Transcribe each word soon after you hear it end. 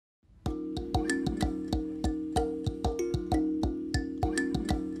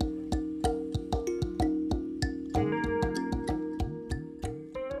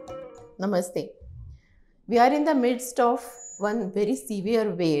Namaste. We are in the midst of one very severe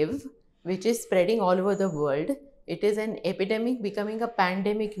wave which is spreading all over the world. It is an epidemic becoming a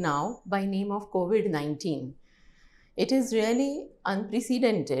pandemic now by name of COVID-19. It is really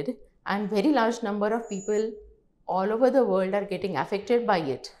unprecedented and very large number of people all over the world are getting affected by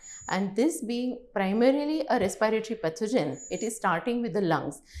it. And this being primarily a respiratory pathogen, it is starting with the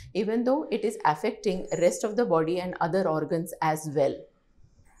lungs, even though it is affecting rest of the body and other organs as well.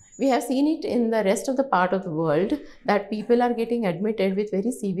 We have seen it in the rest of the part of the world that people are getting admitted with very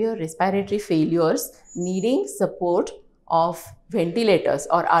severe respiratory failures, needing support of ventilators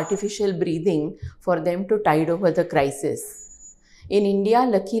or artificial breathing for them to tide over the crisis. In India,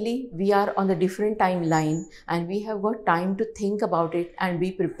 luckily, we are on a different timeline and we have got time to think about it and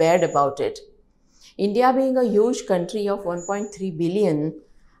be prepared about it. India being a huge country of 1.3 billion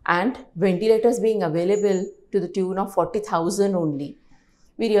and ventilators being available to the tune of 40,000 only,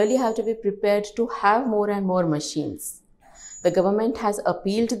 we really have to be prepared to have more and more machines. The government has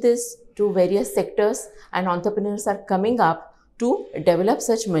appealed this to various sectors and entrepreneurs are coming up to develop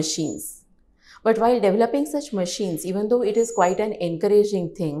such machines. But while developing such machines, even though it is quite an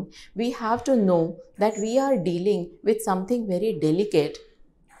encouraging thing, we have to know that we are dealing with something very delicate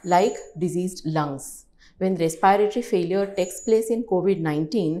like diseased lungs. When respiratory failure takes place in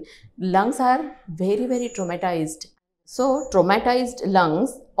COVID-19, lungs are very traumatized. So traumatized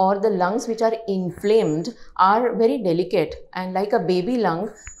lungs or the lungs which are inflamed are very delicate, and like a baby lung,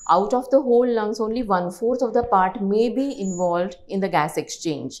 out of the whole lungs only 1/4 of the part may be involved in the gas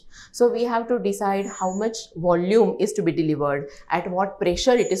exchange. So we have to decide how much volume is to be delivered, at what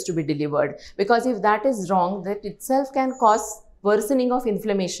pressure it is to be delivered, because if that is wrong, that itself can cause worsening of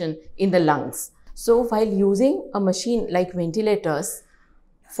inflammation in the lungs. So while using a machine like ventilators,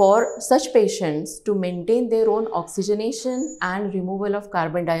 for such patients to maintain their own oxygenation and removal of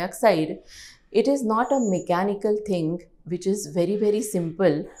carbon dioxide, it is not a mechanical thing which is very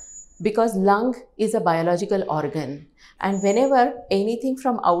simple, because lung is a biological organ. And whenever anything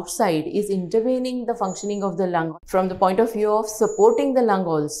from outside is intervening the functioning of the lung, from the point of view of supporting the lung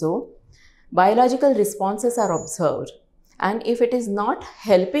also, biological responses are observed. And if it is not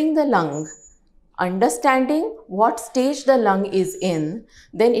helping the lung, understanding what stage the lung is in,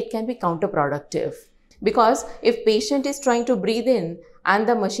 then it can be counterproductive. Because if patient is trying to breathe in and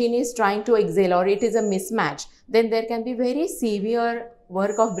the machine is trying to exhale, or it is a mismatch, then there can be very severe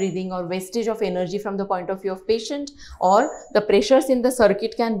work of breathing or wastage of energy from the point of view of patient, or the pressures in the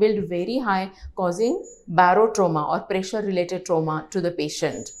circuit can build very high, causing barotrauma or pressure related trauma to the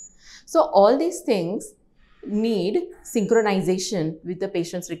patient. So all these things need synchronization with the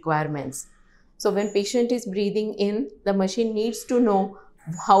patient's requirements. So when patient is breathing in, the machine needs to know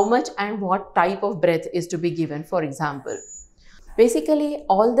how much and what type of breath is to be given, for example. Basically,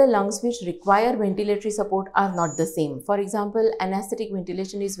 all the lungs which require ventilatory support are not the same. For example, anesthetic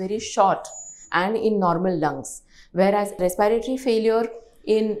ventilation is very short and in normal lungs, whereas respiratory failure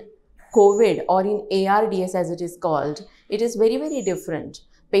in COVID or in ARDS as it is called, it is very different.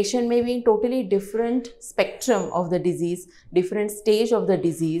 Patient may be in totally different spectrum of the disease, different stage of the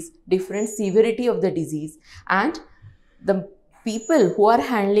disease, different severity of the disease, and the people who are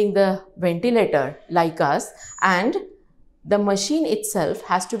handling the ventilator like us, and the machine itself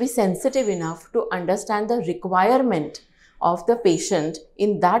has to be sensitive enough to understand the requirement of the patient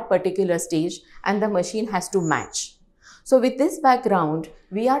in that particular stage, and the machine has to match. So with this background,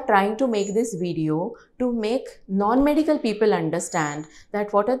 we are trying to make this video to make non-medical people understand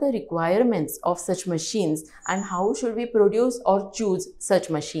that what are the requirements of such machines and how should we produce or choose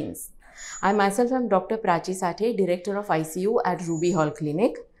such machines. I myself am Dr. Prachee Sathe, Director of ICU at Ruby Hall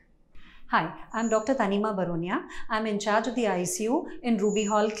Clinic. Hi, I'm Dr. Tanima Baronia. I'm in charge of the ICU in Ruby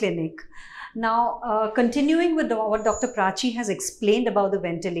Hall Clinic. Now, continuing with what Dr. Prachee has explained about the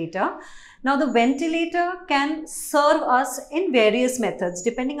ventilator. Now, the ventilator can serve us in various methods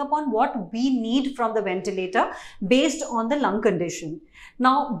depending upon what we need from the ventilator based on the lung condition.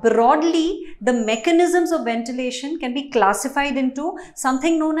 Now, broadly, the mechanisms of ventilation can be classified into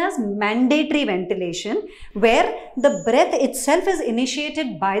something known as mandatory ventilation, where the breath itself is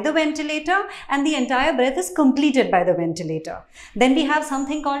initiated by the ventilator and the entire breath is completed by the ventilator. Then we have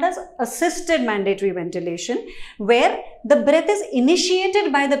something called as assisted mandatory ventilation, where the breath is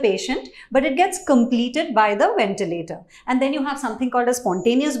initiated by the patient, but it gets completed by the ventilator. And then you have something called as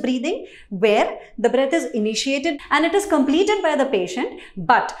spontaneous breathing, where the breath is initiated and it is completed by the patient,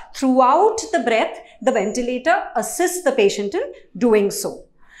 but throughout the breath, the ventilator assists the patient in doing so.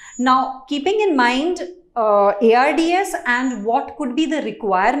 Now, keeping in mind ARDS and what could be the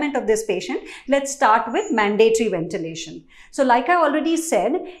requirement of this patient, let's start with mandatory ventilation. So like I already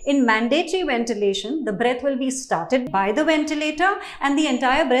said, in mandatory ventilation, the breath will be started by the ventilator and the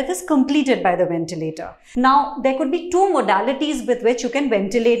entire breath is completed by the ventilator. Now, there could be two modalities with which you can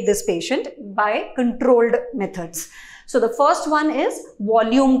ventilate this patient by controlled methods. So the first one is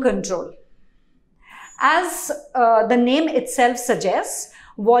volume control. As the name itself suggests,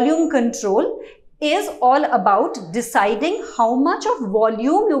 volume control is all about deciding how much of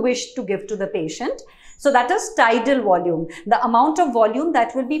volume you wish to give to the patient. So that is tidal volume, the amount of volume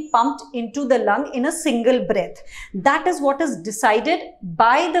that will be pumped into the lung in a single breath. That is what is decided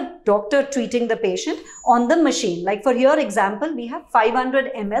by the doctor treating the patient on the machine. Like for your example, we have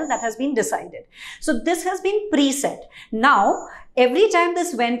 500 ml that has been decided. So this has been preset. Now, every time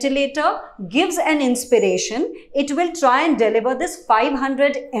this ventilator gives an inspiration, it will try and deliver this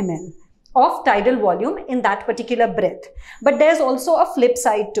 500 ml. Of tidal volume in that particular breath. But there's also a flip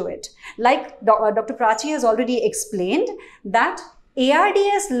side to it. Like Dr. Prachee has already explained that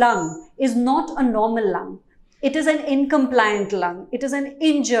ARDS lung is not a normal lung. It is an incompliant lung. It is an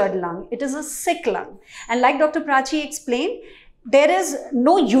injured lung. It is a sick lung. And like Dr. Prachee explained, there is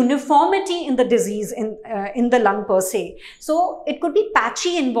no uniformity in the disease in the lung per se. So it could be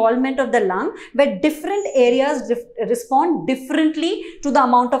patchy involvement of the lung where different areas respond differently to the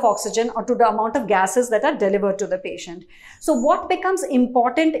amount of oxygen or to the amount of gases that are delivered to the patient. So what becomes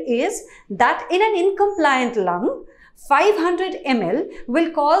important is that in an incompliant lung, 500 ml will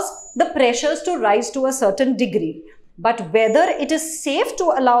cause the pressures to rise to a certain degree. But whether it is safe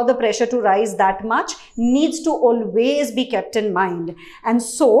to allow the pressure to rise that much needs to always be kept in mind. And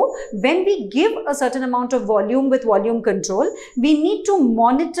so, when we give a certain amount of volume with volume control, we need to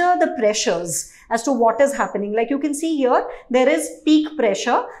monitor the pressures as to what is happening. Like you can see here, there is peak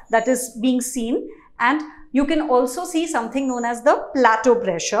pressure that is being seen, and you can also see something known as the plateau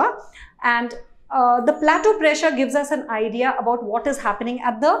pressure. And the plateau pressure gives us an idea about what is happening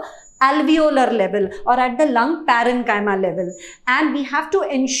at the alveolar level or at the lung parenchyma level. And we have to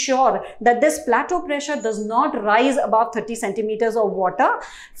ensure that this plateau pressure does not rise above 30 centimeters of water,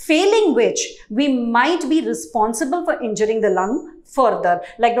 failing which we might be responsible for injuring the lung further.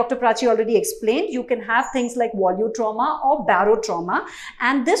 Like Dr. Prachee already explained, you can have things like volutrauma or barotrauma,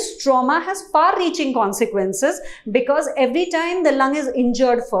 and this trauma has far-reaching consequences because every time the lung is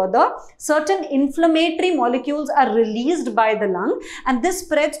injured further, certain inflammatory molecules are released by the lung, and this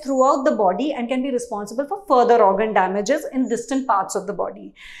spreads throughout the body and can be responsible for further organ damages in distant parts of the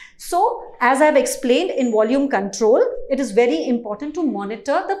body. So, as I have explained, in volume control, it is very important to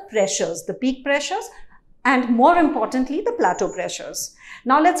monitor the pressures, the peak pressures, and more importantly, the plateau pressures.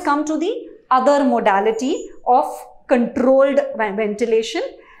 Now, let's come to the other modality of controlled ventilation,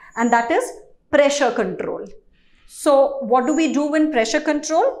 and that is pressure control. So, what do we do in pressure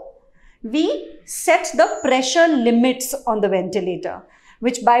control? We set the pressure limits on the ventilator,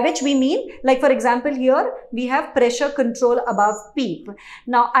 by which we mean, like for example here, we have pressure control above PEEP.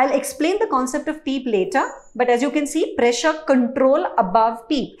 Now, I'll explain the concept of PEEP later, but as you can see, pressure control above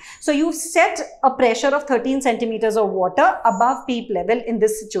PEEP. So, you set a pressure of 13 centimeters of water above PEEP level in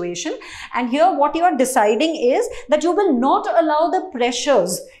this situation. And here, what you are deciding is that you will not allow the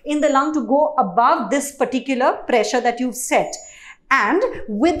pressures in the lung to go above this particular pressure that you've set. And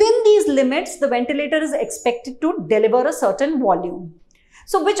within these limits, the ventilator is expected to deliver a certain volume.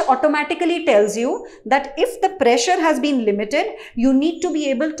 So, which automatically tells you that if the pressure has been limited, you need to be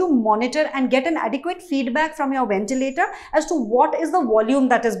able to monitor and get an adequate feedback from your ventilator as to what is the volume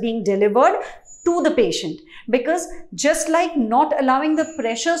that is being delivered to the patient. Because just like not allowing the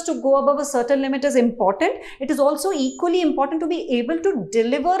pressures to go above a certain limit is important, it is also equally important to be able to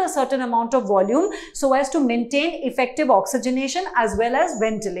deliver a certain amount of volume so as to maintain effective oxygenation as well as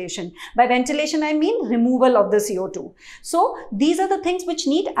ventilation. By ventilation, I mean removal of the CO2. So these are the things which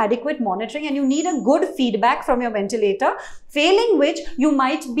need adequate monitoring, and you need a good feedback from your ventilator, failing which you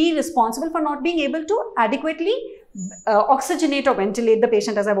might be responsible for not being able to adequately oxygenate or ventilate the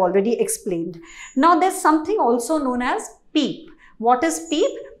patient, as I've already explained. Now, there's something also known as PEEP. What is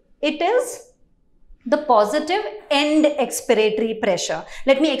PEEP? It is the positive end expiratory pressure.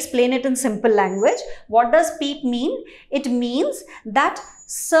 Let me explain it in simple language. What does PEEP mean? It means that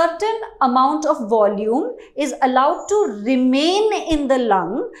certain amount of volume is allowed to remain in the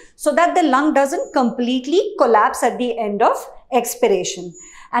lung so that the lung doesn't completely collapse at the end of expiration.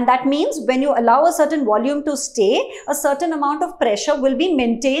 And that means when you allow a certain volume to stay, a certain amount of pressure will be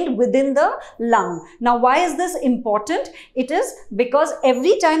maintained within the lung. Now, why is this important? It is because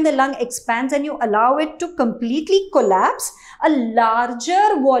every time the lung expands and you allow it to completely collapse, a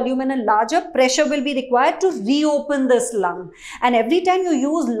larger volume and a larger pressure will be required to reopen this lung. And every time you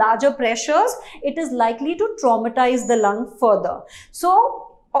use larger pressures, it is likely to traumatize the lung further. So,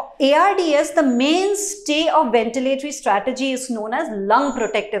 ARDS, the mainstay of ventilatory strategy, is known as lung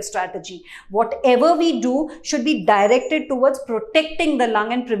protective strategy. Whatever we do should be directed towards protecting the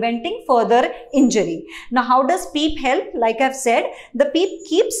lung and preventing further injury. Now, how does PEEP help? Like I've said, the PEEP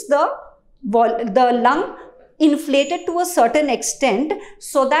keeps the lung inflated to a certain extent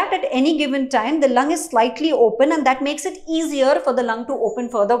so that at any given time the lung is slightly open, and that makes it easier for the lung to open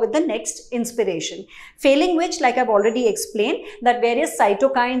further with the next inspiration. Failing which, like I've already explained, that various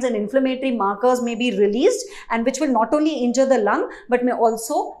cytokines and inflammatory markers may be released, and which will not only injure the lung but may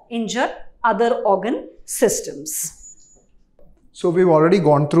also injure other organ systems. So we've already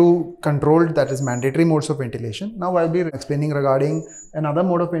gone through controlled, that is mandatory modes of ventilation. Now I'll be explaining regarding another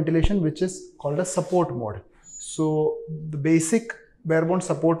mode of ventilation which is called a support mode. So the basic bare-bone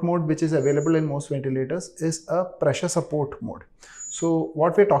support mode which is available in most ventilators is a pressure support mode. So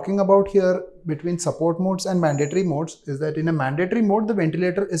what we're talking about here between support modes and mandatory modes is that in a mandatory mode, the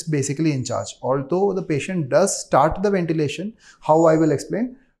ventilator is basically in charge. Although the patient does start the ventilation, how I will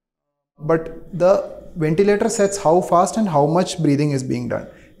explain, but the ventilator sets how fast and how much breathing is being done.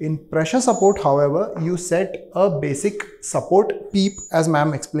 In pressure support, however, you set a basic support PEEP, as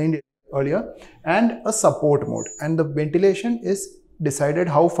ma'am explained earlier, and a support mode, and the ventilation is decided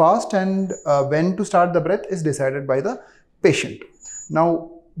how fast and when to start the breath is decided by the patient.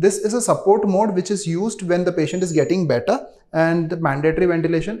 Now this is a support mode which is used when the patient is getting better and the mandatory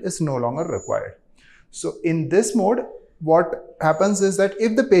ventilation is no longer required. So in this mode, what happens is that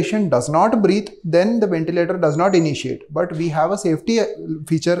if the patient does not breathe, then the ventilator does not initiate, but we have a safety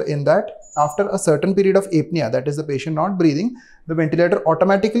feature in that after a certain period of apnea, that is the patient not breathing, the ventilator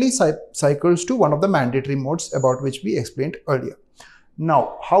automatically cycles to one of the mandatory modes about which we explained earlier.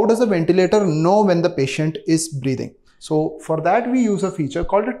 Now, how does the ventilator know when the patient is breathing? So for that we use a feature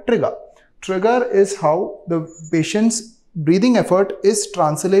called a trigger. Trigger is how the patient's breathing effort is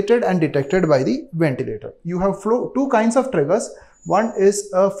translated and detected by the ventilator. You have two kinds of triggers. One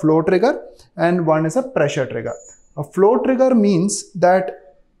is a flow trigger and one is a pressure trigger. A flow trigger means that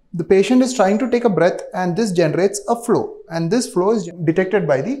the patient is trying to take a breath and this generates a flow, and this flow is detected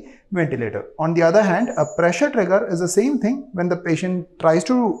by the ventilator. On the other hand, a pressure trigger is the same thing. When the patient tries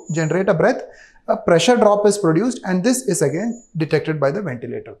to generate a breath, a pressure drop is produced and this is again detected by the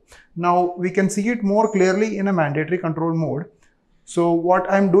ventilator. Now we can see it more clearly in a mandatory control mode. So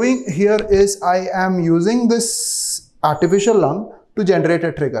what I'm doing here is I am using this artificial lung to generate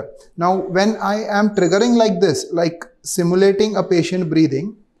a trigger. Now when I am triggering like this, like simulating a patient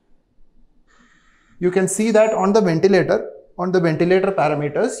breathing, you can see that on the ventilator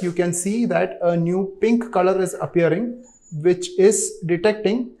parameters, you can see that a new pink color is appearing, which is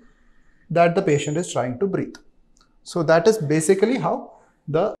detecting that the patient is trying to breathe. So that is basically how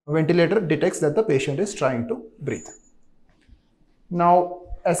the ventilator detects that the patient is trying to breathe. Now,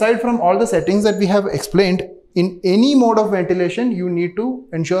 aside from all the settings that we have explained, in any mode of ventilation, you need to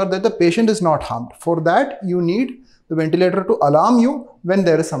ensure that the patient is not harmed. For that, you need the ventilator to alarm you when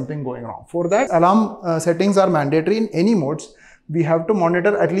there is something going wrong. For that, alarm settings are mandatory in any modes. We have to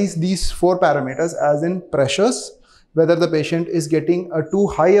monitor at least these 4 parameters, as in pressures, whether the patient is getting a too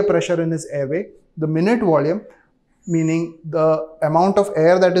high a pressure in his airway, the minute volume, meaning the amount of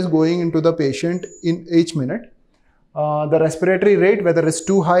air that is going into the patient in each minute, the respiratory rate, whether it's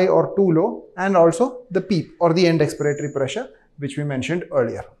too high or too low, and also the PEEP or the end expiratory pressure, which we mentioned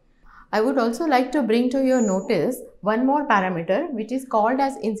earlier. I would also like to bring to your notice one more parameter which is called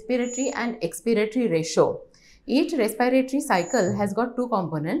as inspiratory and expiratory ratio. Each respiratory cycle has got 2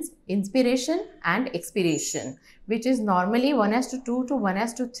 components, inspiration and expiration, which is normally 1:2 to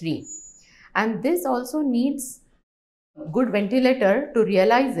 1:3. And this also needs good ventilator to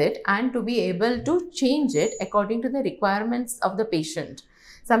realize it and to be able to change it according to the requirements of the patient.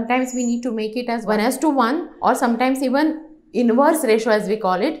 Sometimes we need to make it as 1:1 or sometimes even inverse ratio, as we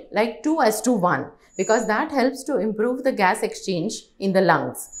call it, like 2:1, because that helps to improve the gas exchange in the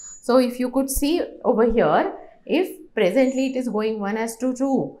lungs. So if you could see over here, if presently it is going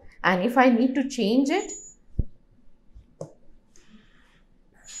 1:2 and if I need to change it,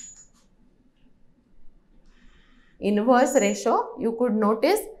 inverse ratio, you could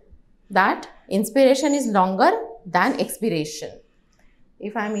notice that inspiration is longer than expiration.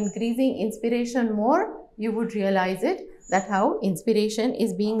 If I am increasing inspiration more, you would realize it that how inspiration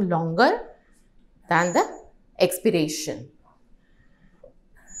is being longer than the expiration.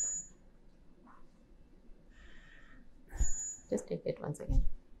 Just take it once again.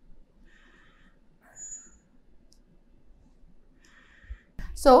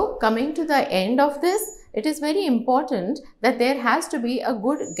 So coming to the end of this, it is very important that there has to be a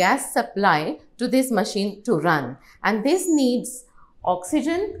good gas supply to this machine to run, and this needs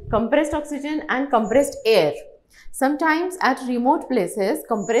oxygen, compressed oxygen and compressed air. Sometimes at remote places,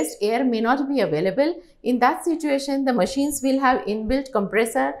 compressed air may not be available. In that situation, the machines will have inbuilt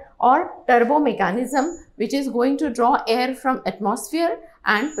compressor or turbo mechanism which is going to draw air from atmosphere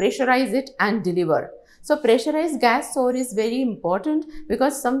and pressurize it and deliver. So pressurized gas source is very important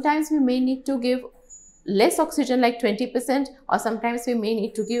because sometimes we may need to give less oxygen like 20%, or sometimes we may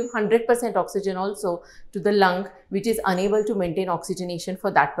need to give 100% oxygen also to the lung which is unable to maintain oxygenation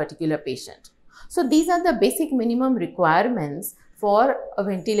for that particular patient. So these are the basic minimum requirements for a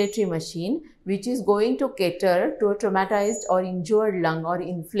ventilatory machine which is going to cater to a traumatized or injured lung or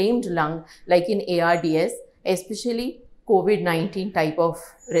inflamed lung like in ARDS, especially COVID-19 type of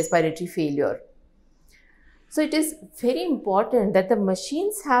respiratory failure. So it is very important that the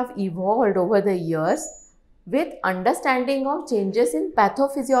machines have evolved over the years with understanding of changes in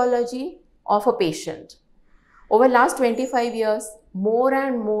pathophysiology of a patient. Over last 25 years, more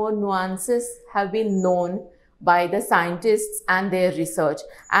and more nuances have been known by the scientists and their research,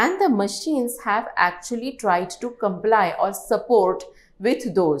 and the machines have actually tried to comply or support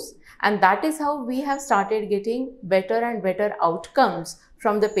with those, and that is how we have started getting better and better outcomes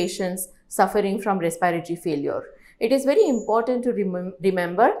from the patients suffering from respiratory failure. It is very important to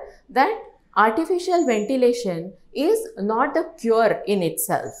remember that artificial ventilation is not the cure in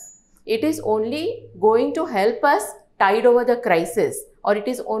itself. It is only going to help us tide over the crisis, or it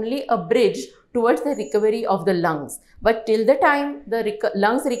is only a bridge towards the recovery of the lungs. But till the time the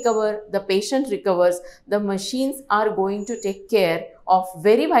lungs recover, the patient recovers, the machines are going to take care of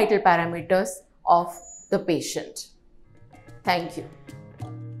very vital parameters of the patient. Thank you.